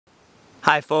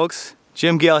Hi folks,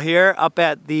 Jim Gill here up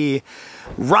at the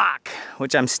rock,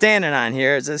 which I'm standing on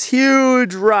here. It's this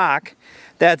huge rock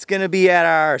that's going to be at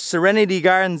our Serenity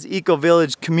Gardens Eco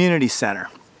Village Community Center.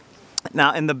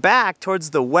 Now in the back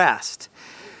towards the west,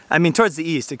 towards the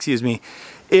east, excuse me,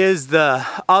 is the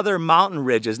other mountain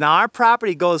ridges. Now our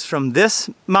property goes from this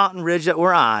mountain ridge that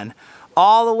we're on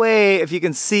all the way, if you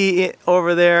can see it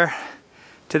over there,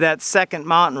 to that second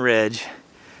mountain ridge.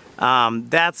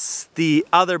 That's the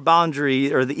other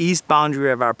boundary, or the east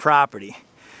boundary of our property.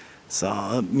 So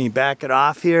let me back it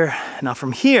off here. Now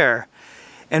from here,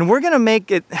 and we're gonna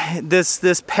make it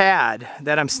this pad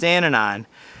that I'm standing on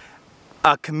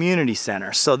a community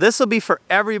center. So this will be for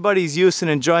everybody's use and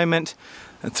enjoyment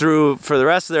for the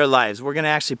rest of their lives. We're gonna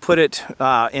actually put it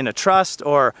in a trust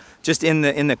or just in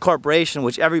the corporation,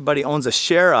 which everybody owns a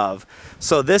share of.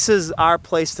 So this is our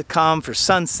place to come for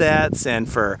sunsets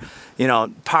and for, you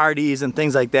know, parties and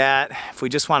things like that. If we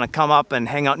just want to come up and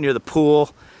hang out near the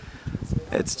pool,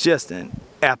 it's just an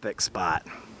epic spot.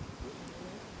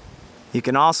 You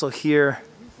can also hear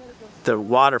the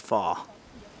waterfall.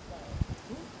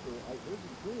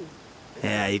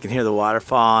 Yeah, you can hear the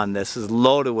waterfall, and this is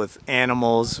loaded with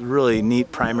animals. Really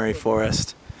neat primary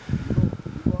forest.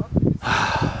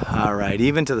 Alright,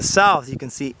 even to the south you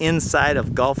can see inside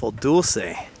of Gulf El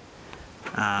Dulce,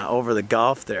 over the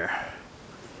Gulf there.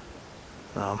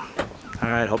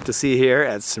 Alright, hope to see you here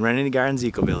at Serenity Gardens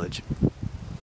Eco Village.